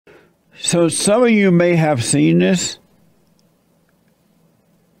So some of you may have seen this.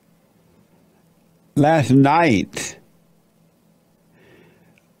 Last night,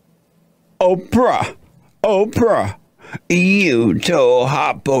 Oprah, you told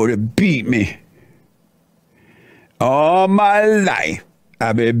Harpo to beat me. All my life,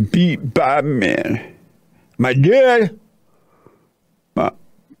 I've been beat by men. My dad, my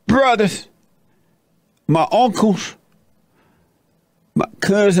brothers, my uncles, my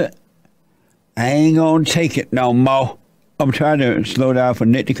cousin. I ain't gonna take it no more. I'm trying to slow down for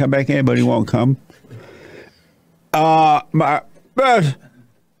Nick to come back in, but he won't come. My brothers,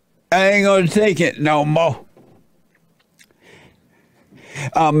 I ain't gonna take it no more.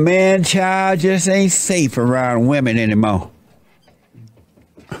 A man child just ain't safe around women anymore.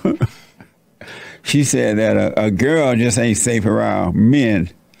 She said that a girl just ain't safe around men.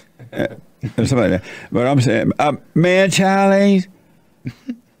 Something like that. But I'm saying a man child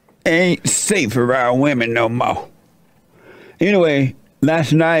ain't safe around women no more. Anyway,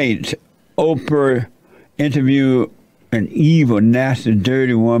 last night, Oprah interviewed an evil, nasty,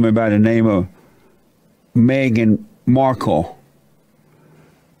 dirty woman by the name of Meghan Markle.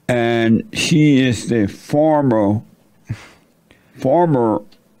 And she is the former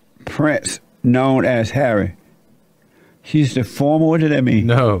prince known as Harry. She's the former, what did that mean?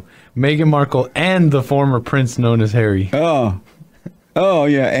 No, Meghan Markle and the former prince known as Harry. Oh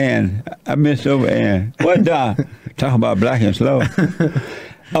yeah, Anne. I missed over Anne. What the? Talking about black and slow.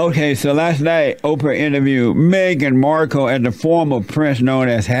 Okay, so last night, Oprah interviewed Meghan Markle and the former prince known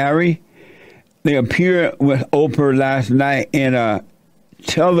as Harry. They appeared with Oprah last night in a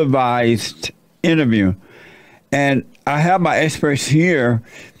televised interview. And I have my experts here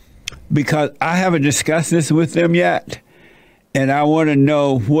because I haven't discussed this with them yet. And I want to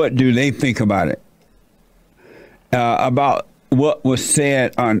know, what do they think about it? About what was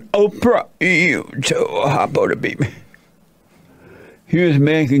said on Oprah. You told Harpo to beat me. Here's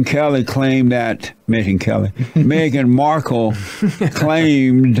Meghan Markle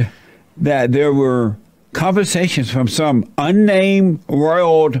claimed that there were conversations from some unnamed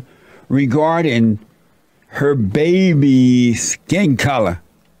royal regarding her baby's skin color.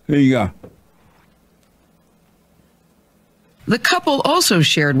 Here you go. The couple also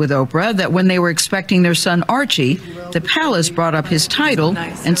shared with Oprah that when they were expecting their son Archie, the palace brought up his title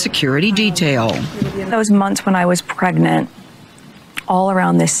and security detail. Those months when I was pregnant, all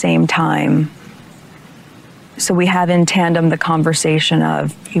around this same time. So we have in tandem the conversation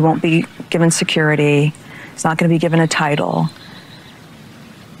of he won't be given security, he's not going to be given a title.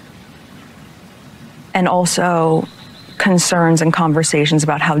 And also concerns and conversations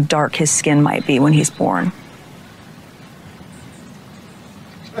about how dark his skin might be when he's born.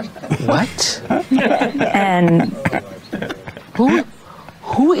 What? And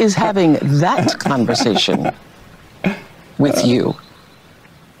who is having that conversation with you?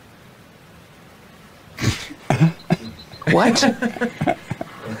 What?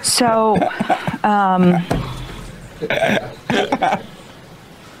 So,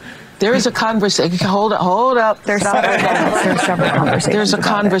 there is a conversation. Hold up. There's several conversations. There's a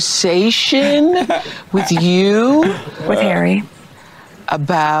conversation with you, with Harry,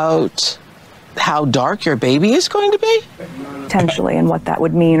 about how dark your baby is going to be? Potentially, and what that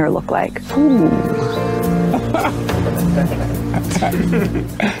would mean or look like. Ooh.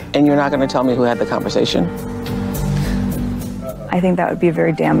 And you're not going to tell me who had the conversation? I think that would be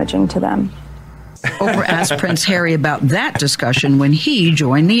very damaging to them. Oprah asked Prince Harry about that discussion when he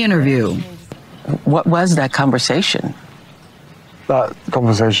joined the interview. What was that conversation? That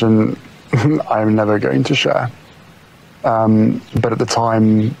conversation I'm never going to share. But at the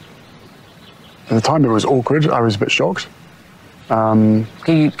time it was awkward. I was a bit shocked. Can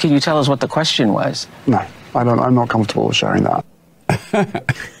you tell us what the question was? No, I'm not comfortable with sharing that.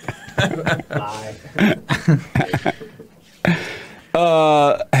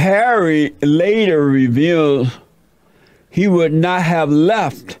 Harry later revealed he would not have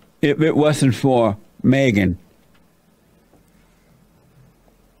left if it wasn't for Meghan.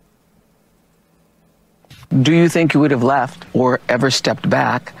 Do you think you would have left or ever stepped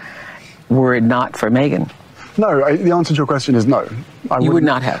back were it not for Meghan? No, the answer to your question is no. You would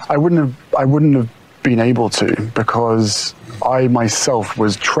not have. I wouldn't have been able to, because I myself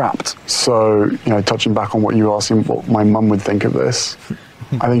was trapped. So, touching back on what you were asking, what my mum would think of this,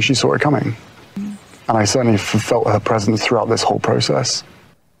 I think she saw it coming. And I certainly felt her presence throughout this whole process.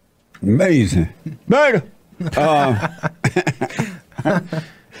 Amazing. And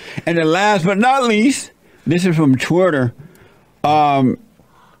then last but not least, this is from Twitter. One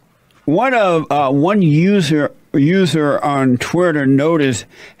user user on Twitter noticed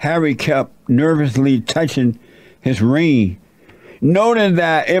Harry kept nervously touching his ring, noting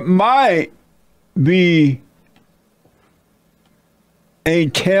that it might be a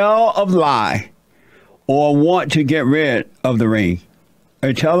tell of lie or want to get rid of the ring.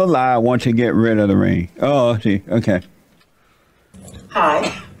 A tell of lie, want to get rid of the ring. Oh, I see. Okay. Hi.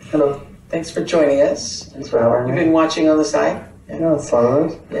 Hello. Thanks for joining us. Thanks for having me. You've been watching on the side? Yeah, it's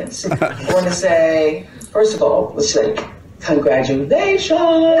fun. Yes. I want to say, first of all, let's say congratulations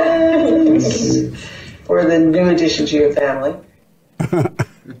for the new addition to your family.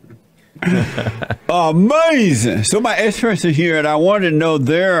 Amazing. So my experts are here, and I want to know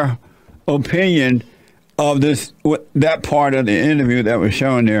their opinion of this, that part of the interview that was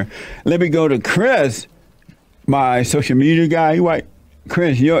shown there. Let me go to Chris, my social media guy.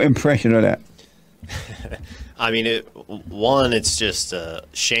 Chris, your impression of that? I mean, it's just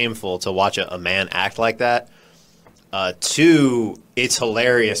shameful to watch a man act like that. Two, it's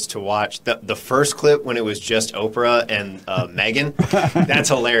hilarious to watch. The first clip when it was just Oprah and Meghan, that's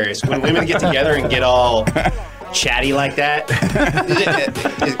hilarious. When women get together and get all chatty like that.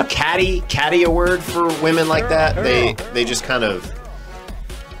 Is catty a word for women like that? They just kind of,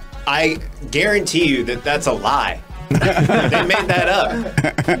 I guarantee you that that's a lie. They made that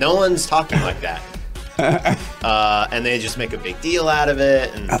up. No one's talking like that. And they just make a big deal out of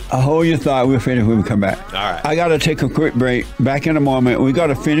it. And hold your thought. We'll finish when we come back. All right. I got to take a quick break. Back in a moment. We got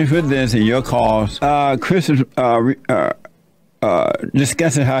to finish with this and your calls. Chris is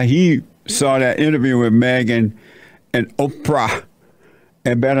discussing how he saw that interview with Meghan and Oprah,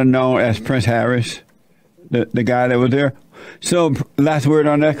 and better known as Prince Harris, the guy that was there. So, last word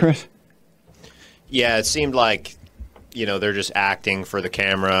on that, Chris? Yeah, it seemed like, they're just acting for the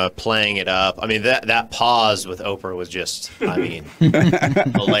camera, playing it up. I mean, that pause with Oprah was just,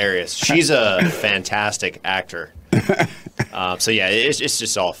 hilarious. She's a fantastic actor. So yeah, it's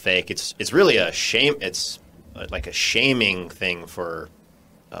just all fake. It's really a shame. It's like a shaming thing for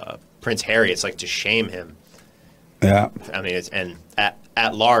Prince Harry. It's like to shame him. Yeah. I mean,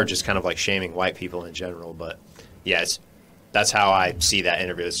 at large, it's kind of like shaming white people in general. But yeah, that's how I see that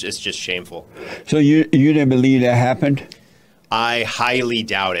interview. It's just shameful. So you didn't believe that happened? I highly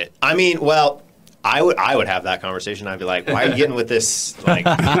doubt it. I mean, well, I would have that conversation. I'd be like, why are you getting with this like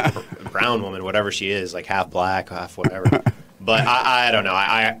brown woman, whatever she is, like half black, half whatever. But I don't know.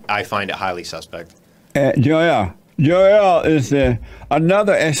 I find it highly suspect. Joel is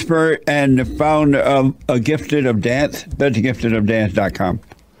another expert and the founder of Gifted of Dance. That's giftedofdance.com.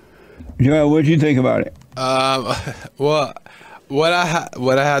 Joel, what do you think about it? Well, what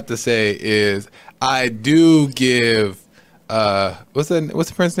I have to say is I do give what's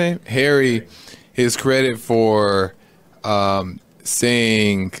the prince's name? Harry his credit for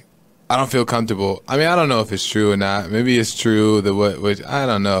saying I don't feel comfortable. I mean, I don't know if it's true or not. Maybe it's true. Which I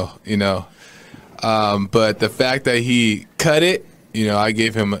don't know. But the fact that he cut it, I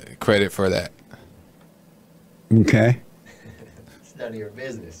gave him credit for that. Okay. It's none of your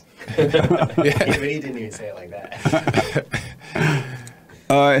business. But he didn't even say it like that.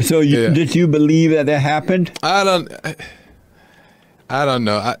 All right. So did you believe that happened? I don't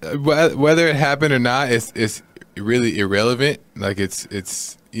know. Whether it happened or not, it's really irrelevant. Like it's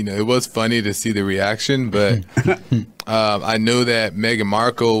it was funny to see the reaction, but I know that Meghan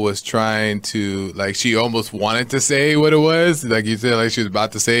Markle was trying to, like, she almost wanted to say what it was. Like you said, like she was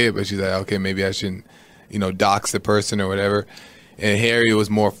about to say it, but she's like, okay, maybe I shouldn't, dox the person or whatever. And Harry was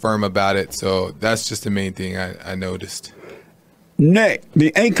more firm about it. So that's just the main thing I noticed. Nick,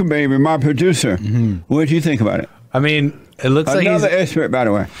 the anchor baby, my producer, what do you think about it? I mean, it looks like another expert, by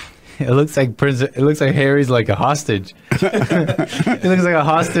the way. It looks like Harry's like a hostage. He looks like a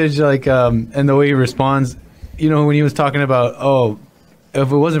hostage, and the way he responds. When he was talking about,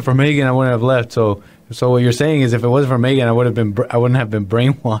 if it wasn't for Meghan, I wouldn't have left. So what you're saying is, if it wasn't for Meghan, I wouldn't have been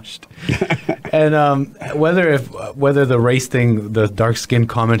brainwashed. And whether the race thing, the dark skin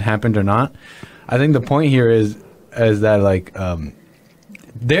comment happened or not, I think the point here is that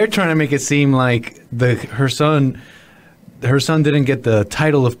they're trying to make it seem like her son didn't get the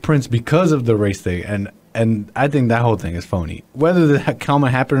title of prince because of the race thing, and I think that whole thing is phony. Whether the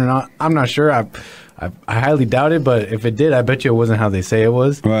comment happened or not, I'm not sure. I highly doubt it, but if it did, I bet you it wasn't how they say it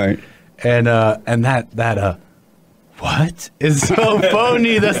was. Right. And that what is so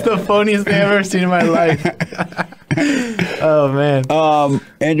phony? That's the phoniest thing I've ever seen in my life. Oh man.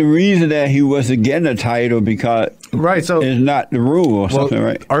 And the reason that he wasn't getting a title because is not the rule or something,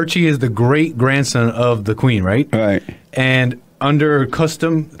 right? Archie is the great grandson of the queen, right? Right. And under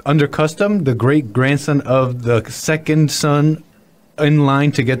custom, the great grandson of the second son in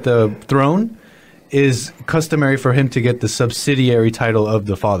line to get the throne is customary for him to get the subsidiary title of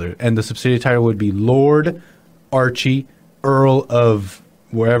the father, and the subsidiary title would be Lord Archie, Earl of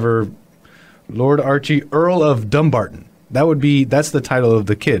wherever, Lord Archie, Earl of Dumbarton. That's the title of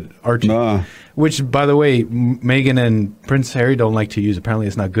the kid, Archie. Which, by the way, Meghan and Prince Harry don't like to use. Apparently,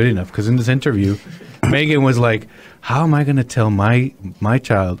 it's not good enough because in this interview, Meghan was like, "How am I going to tell my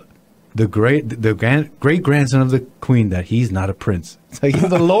child, the great grandson of the Queen, that he's not a prince? It's like he's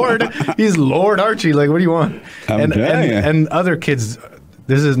the Lord, he's Lord Archie. Like, what do you want?" And other kids,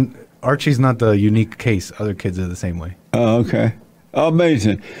 Archie's not the unique case. Other kids are the same way. Oh, okay,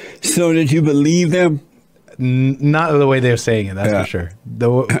 amazing. So, did you believe them? Not the way they're saying it, that's for sure.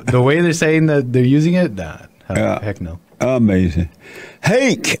 The way they're saying that they're using it, heck no. Amazing.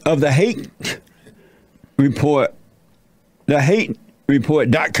 Hake of the Hate Report,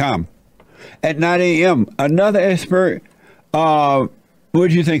 thehatereport.com at 9 a.m. Another expert. What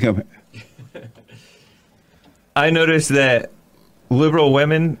did you think of it? I noticed that liberal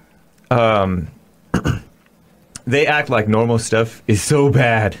women, they act like normal stuff is so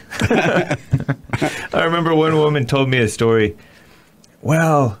bad. I remember one woman told me a story.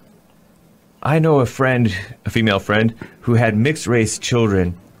 Well, I know a female friend, who had mixed race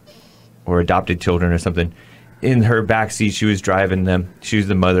children or adopted children or something. In her backseat, she was driving them. She was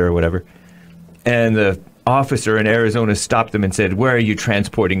the mother or whatever. And the officer in Arizona stopped them and said, "Where are you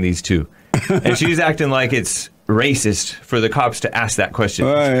transporting these to?" And she's acting like it's racist for the cops to ask that question.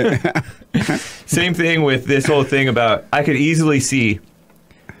 Right. Same thing with this whole thing about, I could easily see,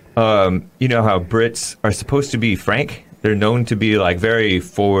 you know how Brits are supposed to be frank? They're known to be like very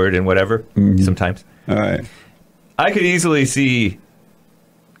forward and whatever, sometimes. All right. I could easily see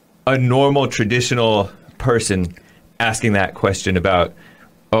a normal, traditional person asking that question about,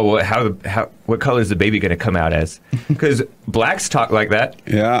 oh, what color is the baby going to come out as? Because blacks talk like that.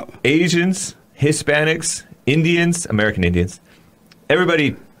 Yeah. Asians, Hispanics, Indians, American Indians,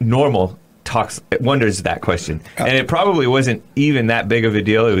 everybody normal wonders that question. And it probably wasn't even that big of a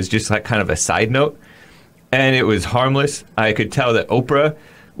deal. It was just like kind of a side note. And it was harmless. I could tell that Oprah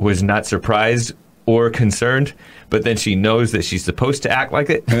was not surprised or concerned, but then she knows that she's supposed to act like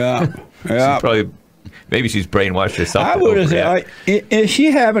it. Yeah. Yeah. Maybe she's brainwashed herself. I would have said, is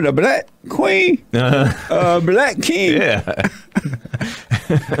she having a black queen? Black king? Yeah.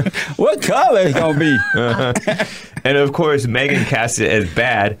 What color is going to be? And of course, Meghan cast it as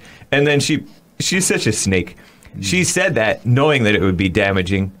bad. And then she's such a snake. She said that knowing that it would be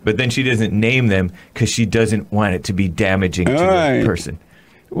damaging, but then she doesn't name them because she doesn't want it to be damaging to the person.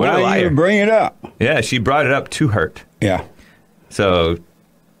 What a liar. Why you bring it up? Yeah, she brought it up to hurt. Yeah. So,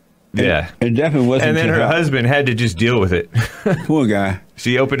 yeah. It definitely wasn't. And then her husband had to just deal with it. Poor guy.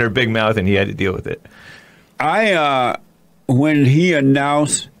 She opened her big mouth and he had to deal with it. When the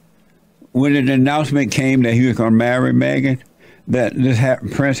announcement came that he was going to marry Meghan, that this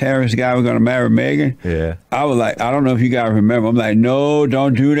Prince Harry's guy was going to marry Meghan, yeah, I was like, I don't know if you guys remember. I'm like, no,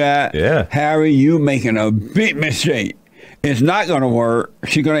 don't do that. Yeah. Harry, you making a big mistake. It's not going to work.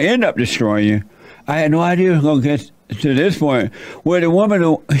 She's going to end up destroying you. I had no idea it was going to get to this point where the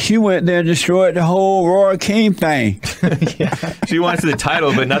woman, she went there and destroyed the whole Royal King thing. Yeah. She wants the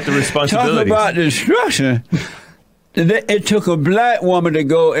title, but not the responsibility. Talk about destruction. It took a black woman to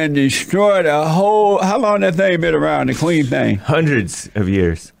go and destroy the whole, how long that thing been around, the Queen thing? Hundreds of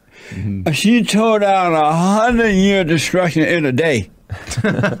years. Mm-hmm. She tore down 100-year destruction in a day.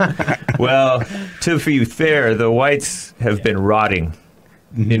 Well, to be fair, the whites have been rotting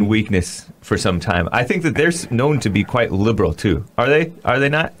in weakness for some time. I think that they're known to be quite liberal too. Are they? Are they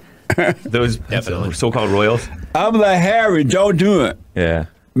not? Those so-called royals? I'm like, Harry, don't do it. Yeah.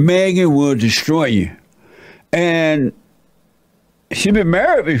 Meghan will destroy you. And she's been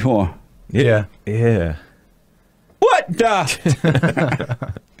married before. Yeah. Yeah. What the?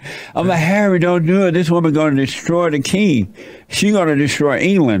 I'm like, Harry, don't do it. This woman going to destroy the king. She's going to destroy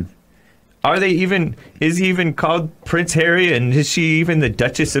England. Are they even, is he even called Prince Harry, and is she even the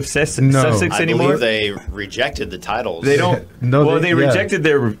Duchess of Sussex anymore? I believe they rejected the titles. They don't. They rejected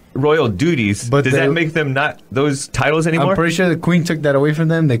their royal duties. But does that make them not those titles anymore? I'm pretty sure the Queen took that away from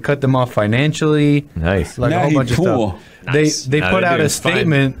them. They cut them off financially. Nice. Like now a whole bunch of stuff. Nice. They put out a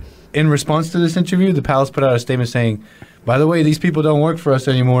statement in response to this interview. The palace put out a statement saying, by the way, these people don't work for us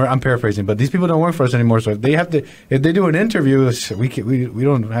anymore. I'm paraphrasing, but these people don't work for us anymore. So if they do an interview, we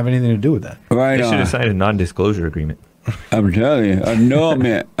don't have anything to do with that. Right. They should have signed a non-disclosure agreement. I'm telling you,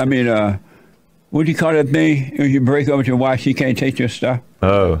 what do you call that thing? If you break up with your wife, she can't take your stuff.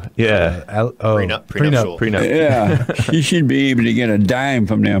 Oh, yeah. Prenup. Yeah, she should be able to get a dime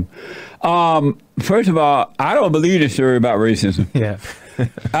from them. First of all, I don't believe the story about racism. Yeah.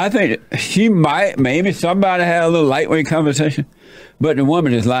 I think she might, maybe somebody had a little lightweight conversation, but the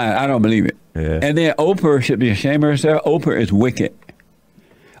woman is lying. I don't believe it. Yeah. And then Oprah should be ashamed of herself. Oprah is wicked.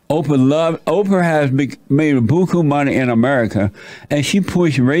 Oprah has made buku money in America, and she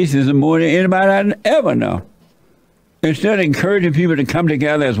pushed racism more than anybody I ever know. Instead of encouraging people to come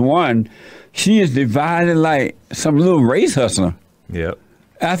together as one, she is divided like some little race hustler. Yep.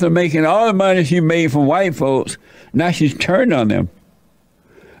 After making all the money she made from white folks, now she's turned on them.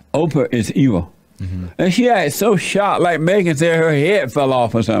 Oprah is evil. Mm-hmm. And she acted so shocked, like Meghan said her head fell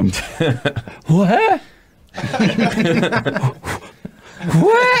off or something. What?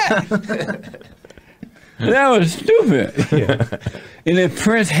 What? That was stupid. Yeah. And if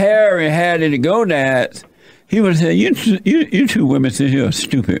Prince Harry had any gonads, he would have said, you two women sit here are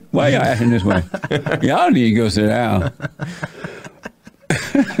stupid. Why y'all acting this way? Y'all need to go sit down.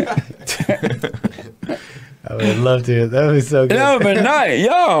 I would love to. That would be so good. That would be nice.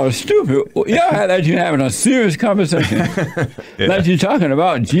 Y'all are stupid. Y'all had that you having a serious conversation. Yeah. Like you talking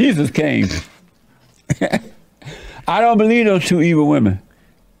about Jesus came. I don't believe those two evil women.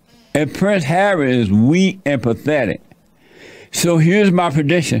 And Prince Harry is weak and pathetic. So here's my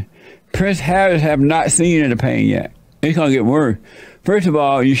prediction. Prince Harry have not seen any pain yet. It's going to get worse. First of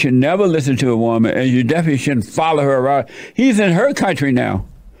all, you should never listen to a woman, and you definitely shouldn't follow her around. He's in her country now.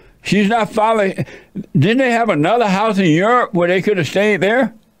 She's not following. Didn't they have another house in Europe where they could have stayed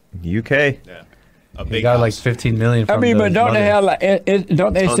there? UK. Yeah. A big got house. like 15 million from but don't they have like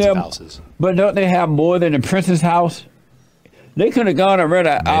don't they Tons sell of houses. But don't they have more than the Prince's house? They could have gone and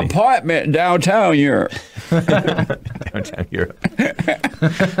rented an apartment downtown Europe. Downtown Europe.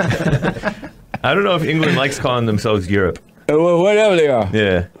 I don't know if England likes calling themselves Europe. Well, whatever they are.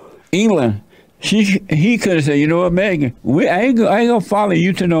 Yeah. England. He could have said, you know what, Meghan, I ain't gonna follow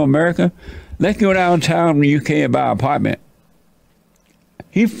you to no America. Let's go downtown in the UK and buy an apartment.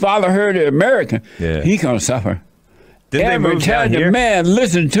 He followed her to America. Yeah. He gonna suffer. Didn't they Every move time down the here? man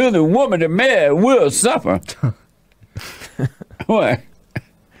listen to the woman, the man will suffer. What?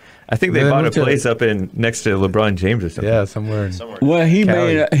 I think they bought a place up in next to LeBron James or something. Yeah, somewhere. Well, he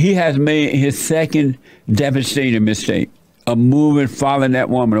Cali. has made his second devastating mistake of moving, following that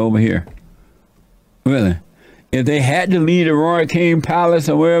woman over here. Really, if they had to leave the Royal King Palace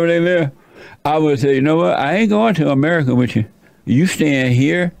or wherever they live, I would say, you know what? I ain't going to America with you. You staying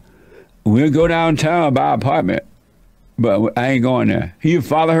here. We'll go downtown and buy an apartment. But I ain't going there. He'd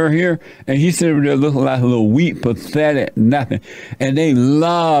follow her here, and he's sitting there looking like a little weak, pathetic, nothing. And they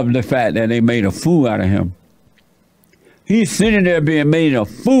love the fact that they made a fool out of him. He's sitting there being made a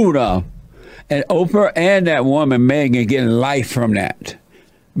fool of. And Oprah and that woman, Meghan, getting life from that.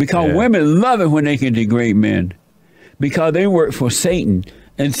 Because women love it when they can degrade men. Because they work for Satan,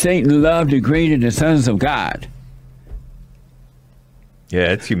 and Satan loved degrading the sons of God.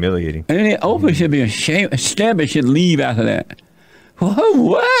 Yeah, it's humiliating. And then Oprah should be ashamed. Stedman should leave after that.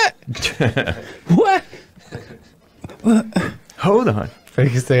 What? What? Hold on.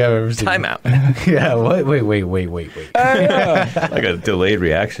 Biggest thing I've ever seen. Time out. Yeah, what? Wait. Like a delayed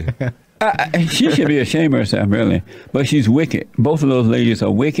reaction. She should be ashamed of herself, really. But she's wicked. Both of those ladies are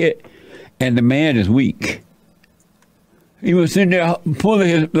wicked, and the man is weak. He was sitting there pulling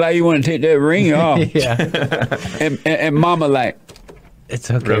his, like he want to take that ring off. Yeah. And mama like, It's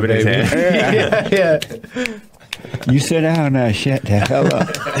okay, Rubbing baby. his hand. Yeah. you sit down now, shut the hell up.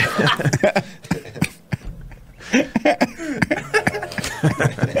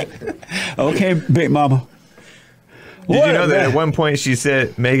 Okay, big mama. Did you know that at one point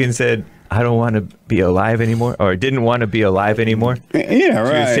Meghan said, I don't want to be alive anymore, or didn't want to be alive anymore? Yeah,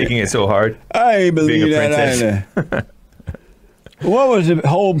 right. She was taking it so hard. I ain't being believe a that princess. either. What was the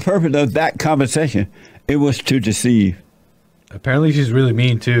whole purpose of that conversation? It was to deceive. Apparently, she's really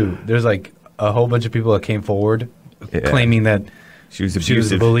mean too. There's like a whole bunch of people that came forward claiming that she was she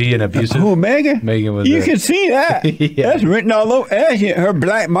was a abusive. bully and abusive. Who, Meghan? Meghan was. You can see that. Yeah. That's written all over. Actually, her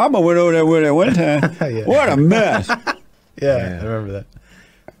black mama went over there with her one time. Yeah. What a mess. Yeah, I remember that.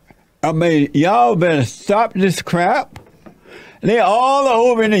 I mean, y'all better stop this crap. They all are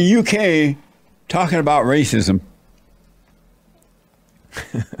over in the UK talking about racism.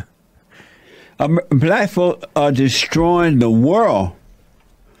 Black folk are destroying the world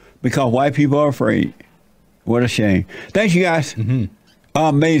because white people are afraid. What a shame. Thank you, guys. Mm-hmm.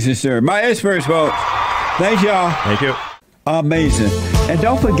 Amazing, sir. My experts, folks. Thank y'all. Thank you. Amazing. And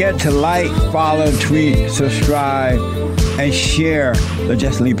don't forget to like, follow, tweet, subscribe, and share the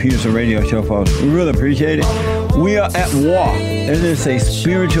Jesse Lee Peterson radio show, folks. We really appreciate it. We are at war. It is a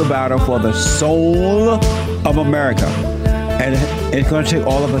spiritual battle for the soul of America. And it's going to take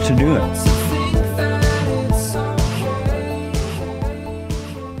all of us to do it.